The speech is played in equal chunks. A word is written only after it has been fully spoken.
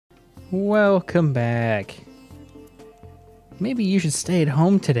Welcome back. Maybe you should stay at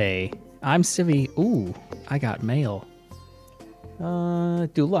home today. I'm Civvie. Ooh, I got mail.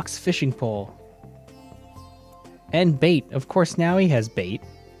 Deluxe fishing pole. And bait. Of course, now he has bait.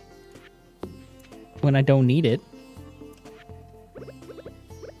 When I don't need it.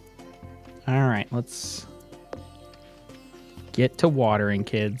 Alright, let's get to watering,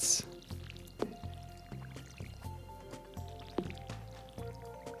 kids.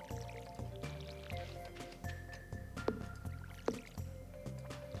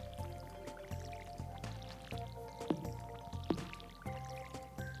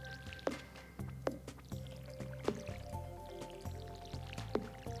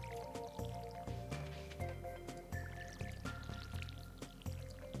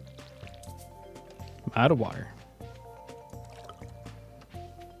 Out of water.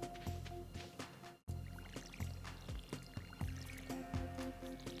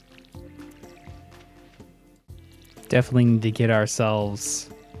 Definitely need to get ourselves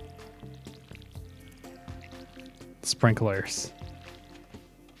sprinklers.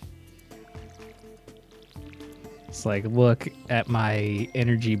 It's like, look at my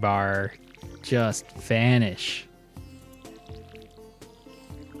energy bar just vanish.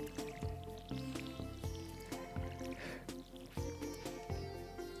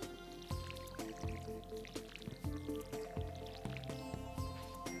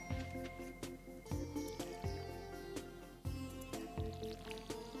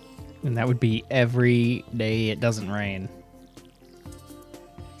 And that would be every day it doesn't rain.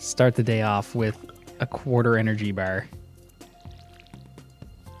 Start the day off with a quarter energy bar.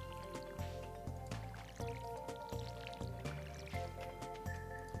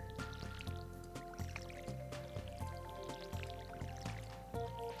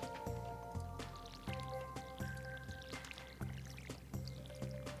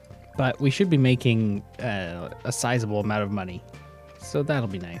 But we should be making a sizable amount of money. So that'll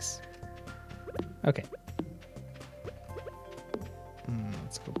be nice. Okay.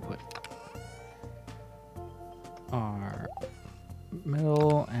 Let's go put our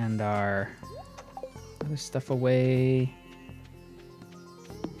metal and our other stuff away.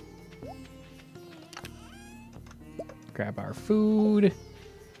 Grab our food.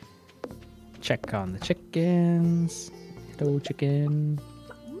 Check on the chickens. Hello, chicken.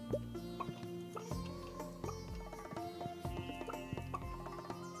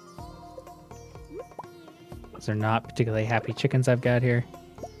 These are not particularly happy chickens I've got here.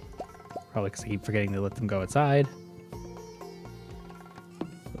 Probably because I keep forgetting to let them go outside.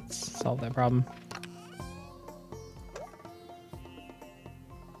 Let's solve that problem.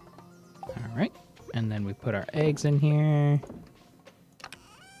 All right. And then we put our eggs in here.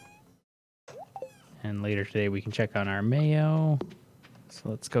 And later today we can check on our mayo. So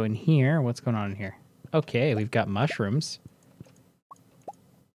let's go in here. What's going on in here? Okay, we've got mushrooms.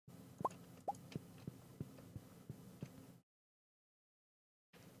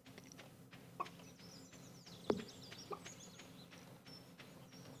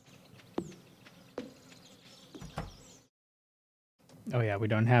 Oh yeah, we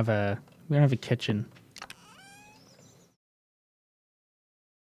don't have a kitchen.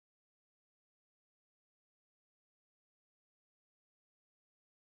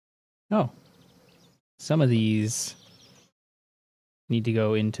 Oh. Some of these need to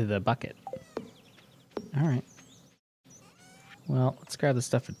go into the bucket. All right. Well, let's grab the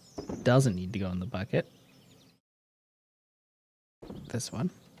stuff that doesn't need to go in the bucket. This one.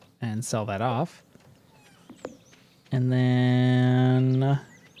 And sell that off. And then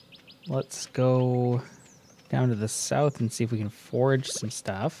let's go down to the south and see if we can forage some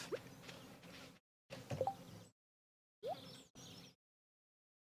stuff.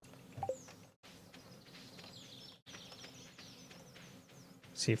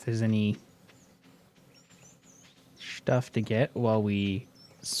 See if there's any stuff to get while we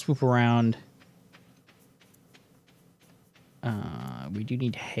swoop around. We do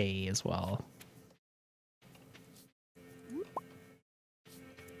need hay as well.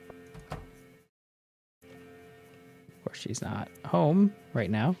 Of course, she's not home right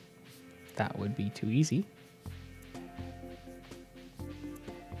now. That would be too easy.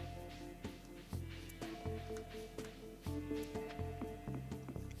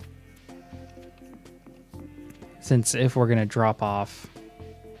 Since if we're going to drop off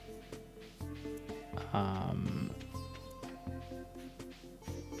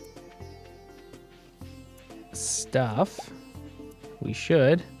stuff, we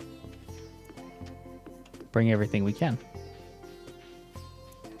should bring everything we can.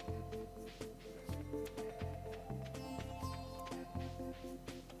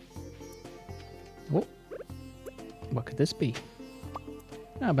 Oh, what could this be?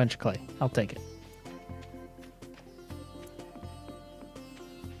 Oh, a bunch of clay. I'll take it.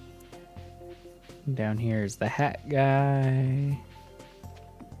 Down here is the hat guy.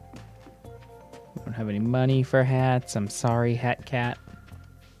 Don't have any money for hats. I'm sorry, hat cat.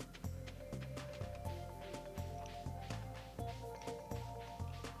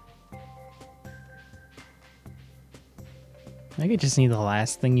 I think I just need the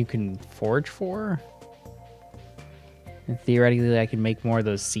last thing you can forage for. And theoretically, I can make more of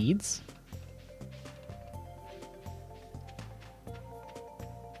those seeds.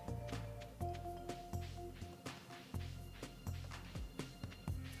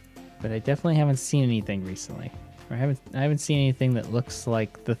 But I definitely haven't seen anything recently. Or I haven't seen anything that looks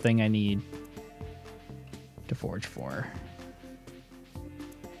like the thing I need to forge for.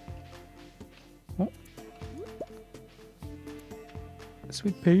 Oh.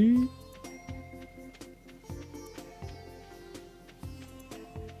 Sweet pea.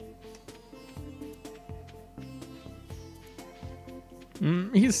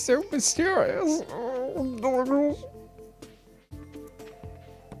 He's so mysterious.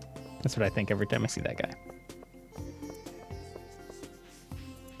 That's what I think every time I see that guy.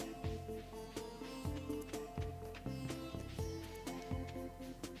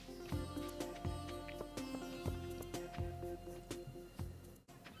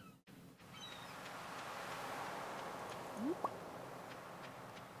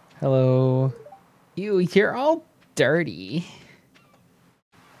 Hello. Ew, you're all dirty.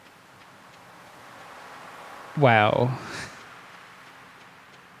 Wow.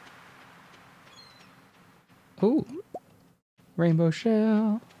 Ooh. Rainbow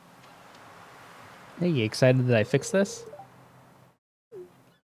shell. Hey, you excited that I fixed this?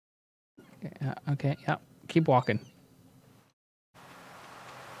 Okay, yeah. Keep walking.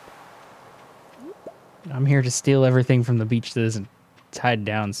 I'm here to steal everything from the beach that isn't tied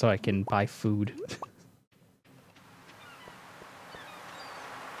down so I can buy food.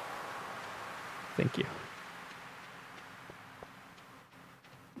 Thank you.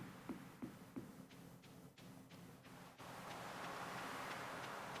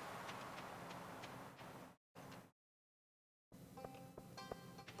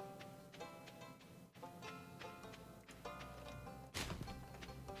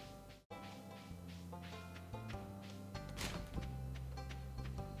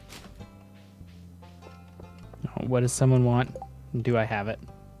 What does someone want? Do I have it?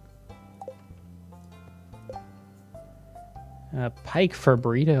 Pike for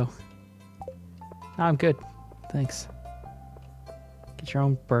burrito. Oh, I'm good. Thanks. Get your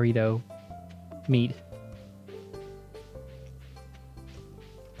own burrito meat.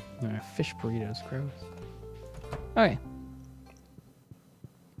 Fish burritos, gross. Okay.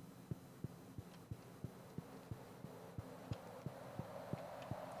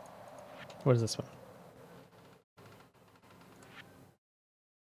 What is this one?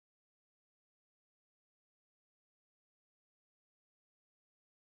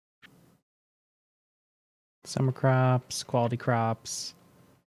 Summer crops, quality crops,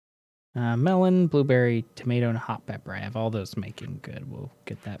 melon, blueberry, tomato, and hot pepper. I have all those making good. We'll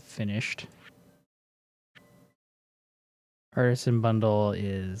get that finished. Artisan bundle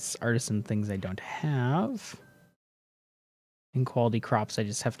is artisan things I don't have. In quality crops, I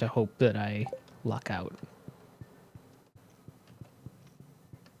just have to hope that I luck out.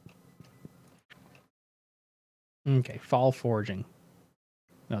 Okay, fall foraging.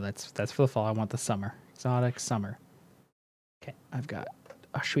 No, that's for the fall. I want the summer. Exotic summer. Okay, I've got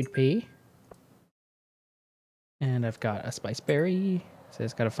a sweet pea. And I've got a spice berry. So I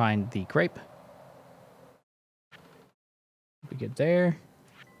just gotta find the grape. Be good there.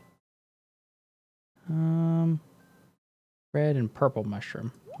 Red and purple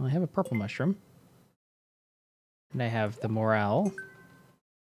mushroom. Well, I have a purple mushroom. And I have the morel.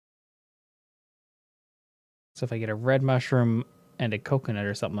 So if I get a red mushroom and a coconut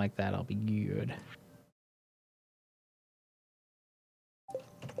or something like that, I'll be good.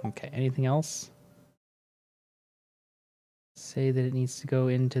 Okay, anything else? Say that it needs to go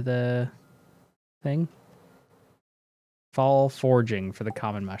into the thing. Fall foraging for the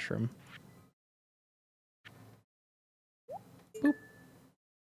common mushroom. Boop.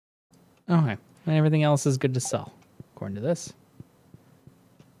 Okay, and everything else is good to sell, according to this.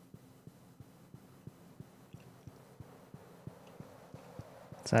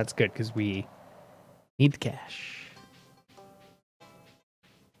 So that's good, because we need the cash.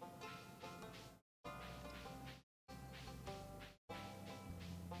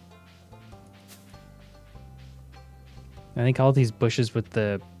 I think all these bushes with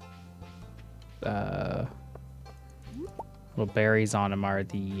the little berries on them are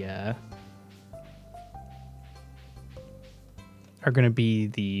the are going to be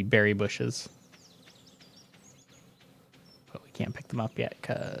the berry bushes. But we can't pick them up yet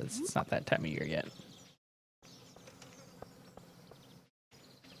because it's not that time of year yet.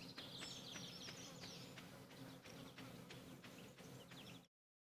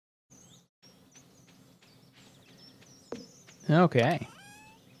 Okay.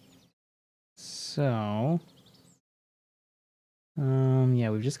 So, yeah,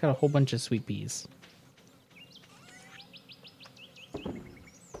 we've just got a whole bunch of sweet peas. So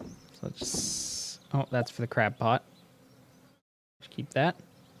let's just, oh, that's for the crab pot. Just keep that.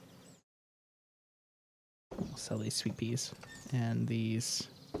 We'll sell these sweet peas and these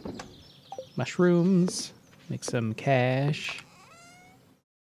mushrooms. Make some cash.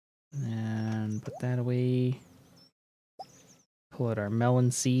 And put that away. Pull out our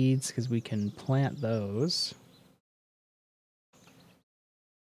melon seeds because we can plant those.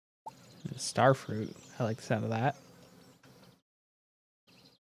 Star fruit. I like the sound of that.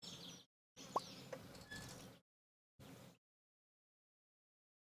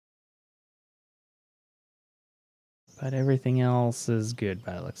 But everything else is good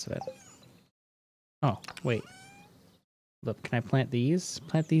by the looks of it. Oh, wait. Look, can I plant these?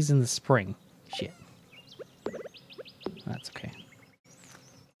 Plant these in the spring. Shit. That's okay.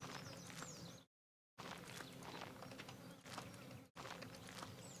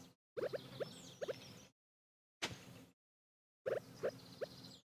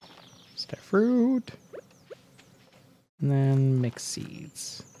 Star fruit. And then mix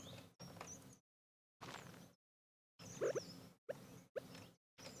seeds.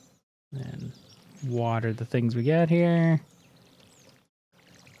 And water the things we got here.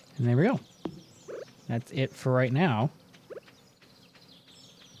 And there we go. That's it for right now.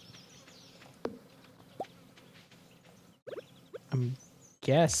 I'm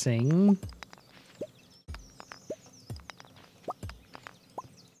guessing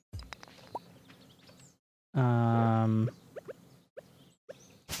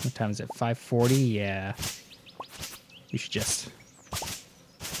what time is it? 5:40? Yeah. We should just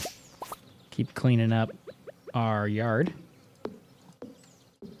keep cleaning up our yard.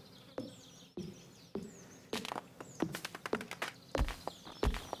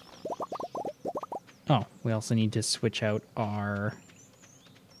 Oh, we also need to switch out our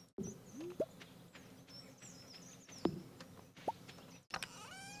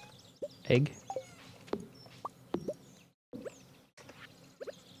egg.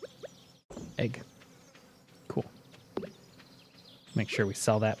 Egg. Cool. Make sure we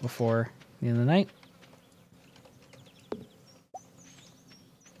sell that before the end of the night.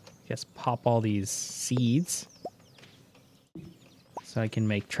 Guess pop all these seeds so I can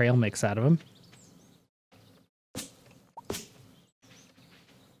make trail mix out of them.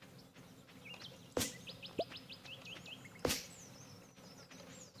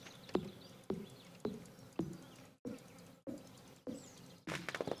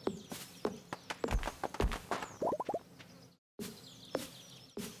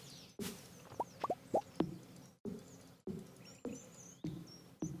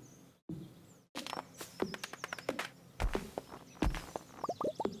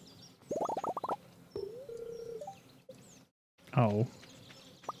 Oh.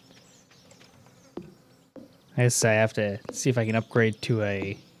 I guess I have to see if I can upgrade to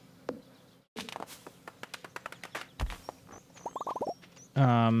a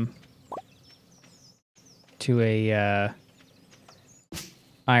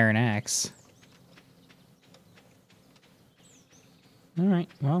iron axe. All right.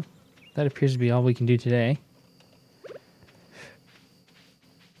 Well, that appears to be all we can do today.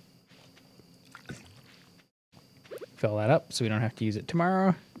 Fill that up so we don't have to use it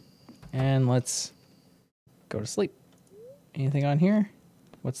tomorrow. And let's go to sleep. Anything on here?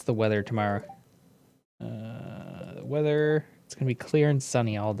 What's the weather tomorrow? The weather, it's going to be clear and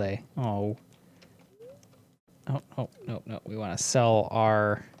sunny all day. Oh. Oh, no. We want to sell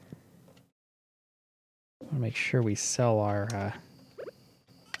our... I want to make sure we sell our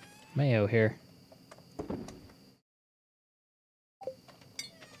mayo here.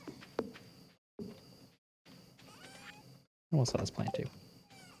 We'll sell this plant too.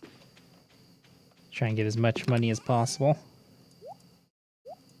 Try and get as much money as possible.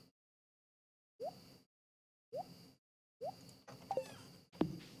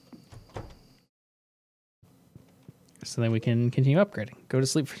 So then we can continue upgrading. Go to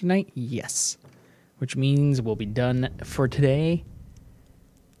sleep for tonight? Yes. Which means we'll be done for today.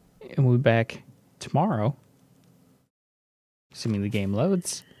 And we'll be back tomorrow. Assuming the game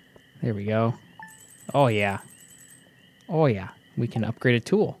loads. There we go. Oh, yeah. Oh, yeah. We can upgrade a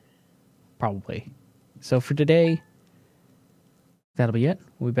tool. Probably. So for today, that'll be it.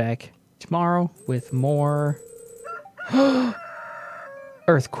 We'll be back tomorrow with more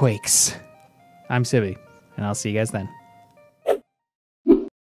earthquakes. I'm Civvie, and I'll see you guys then.